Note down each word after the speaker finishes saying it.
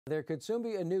There could soon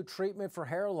be a new treatment for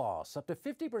hair loss. Up to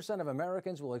 50% of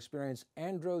Americans will experience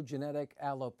androgenetic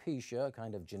alopecia, a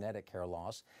kind of genetic hair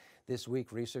loss. This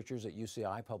week, researchers at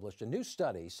UCI published a new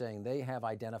study saying they have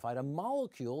identified a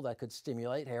molecule that could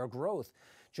stimulate hair growth.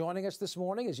 Joining us this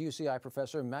morning is UCI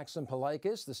professor Maxim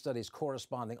Palaikis, the study's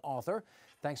corresponding author.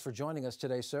 Thanks for joining us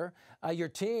today, sir. Your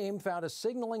team found a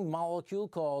signaling molecule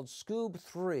called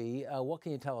SCOOB3. What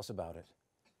can you tell us about it?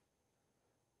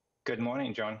 Good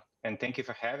morning, John, and thank you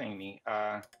for having me.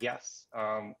 Yes,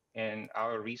 in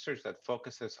our research that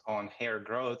focuses on hair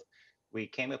growth, we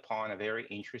came upon a very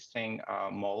interesting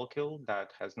molecule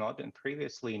that has not been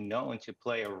previously known to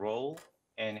play a role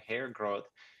in hair growth.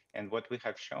 And what we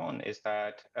have shown is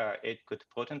that it could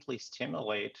potently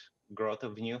stimulate growth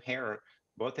of new hair,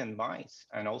 both in mice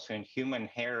and also in human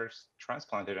hairs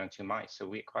transplanted onto mice. So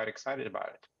we're quite excited about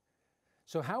it.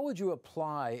 So how would you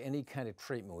apply any kind of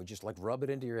treatment? Would you just like rub it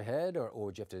into your head, or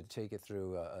would you have to take it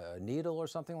through a needle or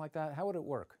something like that? How would it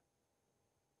work?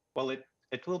 Well,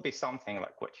 it will be something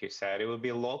like what you said. It would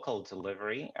be local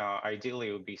delivery. Ideally,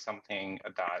 it would be something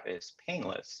that is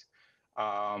painless.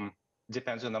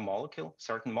 Depends on the molecule.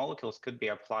 Certain molecules could be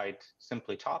applied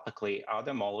simply topically.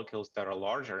 Other molecules that are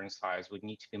larger in size would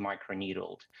need to be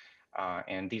microneedled.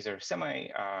 And these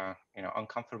are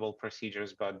uncomfortable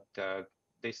procedures, but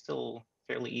they still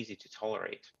fairly easy to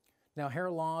tolerate. Now, hair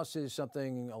loss is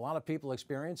something a lot of people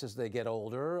experience as they get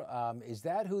older. Is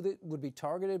that who would be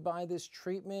targeted by this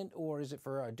treatment, or is it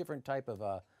for a different type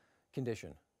of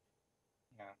condition?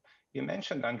 Yeah, you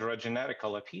mentioned androgenetic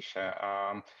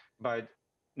alopecia, but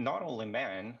not only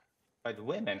men, but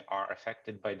women are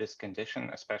affected by this condition,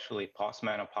 especially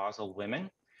postmenopausal women,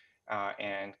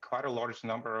 and quite a large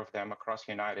number of them across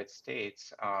the United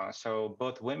States. So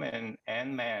both women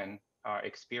and men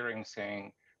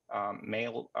experiencing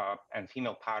male and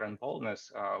female pattern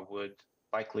baldness would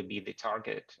likely be the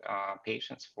target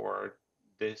patients for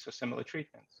this or similar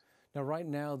treatments. Now, right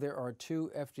now, there are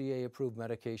 2 FDA-approved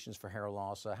medications for hair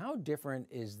loss. How different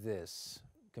is this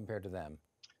compared to them?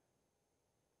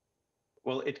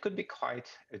 Well, it could be quite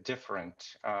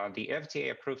different. The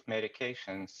FDA-approved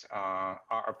medications are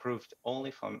approved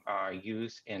only for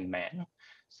use in men.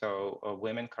 So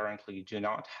women currently do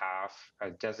not have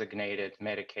a designated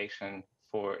medication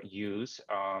for use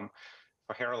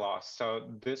for hair loss. So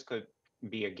this could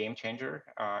be a game changer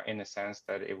in the sense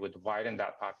that it would widen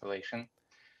that population.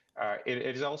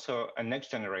 It is also a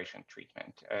next generation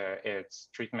treatment. It's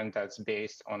treatment that's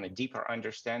based on a deeper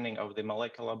understanding of the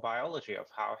molecular biology of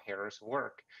how hairs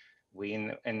work. We,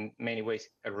 in many ways,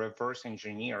 reverse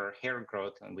engineer hair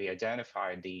growth, and we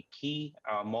identify the key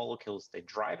molecules that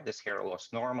drive this hair loss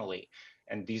normally.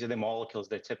 And these are the molecules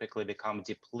that typically become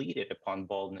depleted upon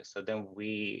baldness. So then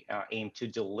we aim to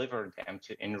deliver them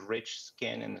to enrich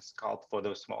skin and the scalp for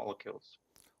those molecules.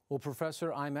 Well,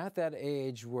 Professor, I'm at that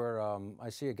age where I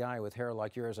see a guy with hair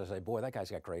like yours. I say, boy, that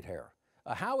guy's got great hair.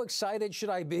 How excited should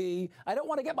I be? I don't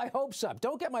want to get my hopes up.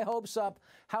 Don't get my hopes up.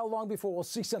 How long before we'll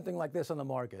see something like this on the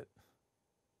market?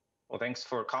 Well, thanks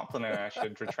for a compliment. I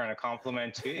should return a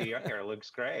compliment to you. Your hair looks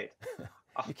great.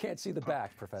 You can't see the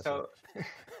back, Professor.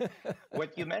 So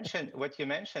what you mentioned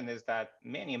is that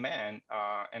many men,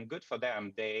 and good for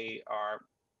them,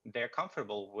 they're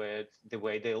comfortable with the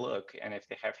way they look. And if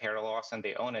they have hair loss and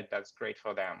they own it, that's great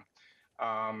for them.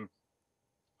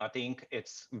 I think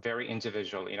it's very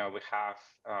individual. You know, we have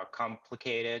a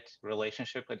complicated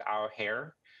relationship with our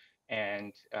hair,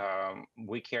 and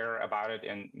we care about it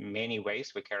in many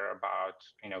ways. We care about,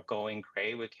 going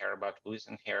gray. We care about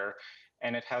losing hair.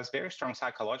 And it has very strong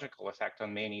psychological effect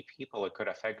on many people. It could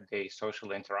affect the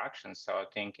social interactions. So I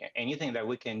think anything that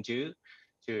we can do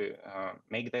to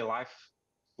make their life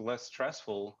less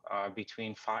stressful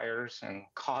between fires and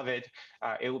COVID,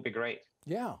 it would be great.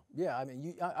 Yeah. I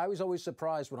mean, I was always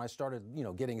surprised when I started,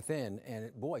 getting thin,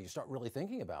 and boy, you start really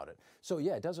thinking about it. So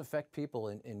yeah, it does affect people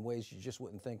in ways you just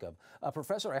wouldn't think of.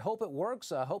 Professor, I hope it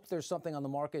works. I hope there's something on the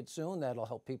market soon that'll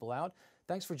help people out.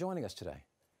 Thanks for joining us today.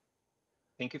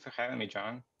 Thank you for having me,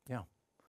 John. Yeah.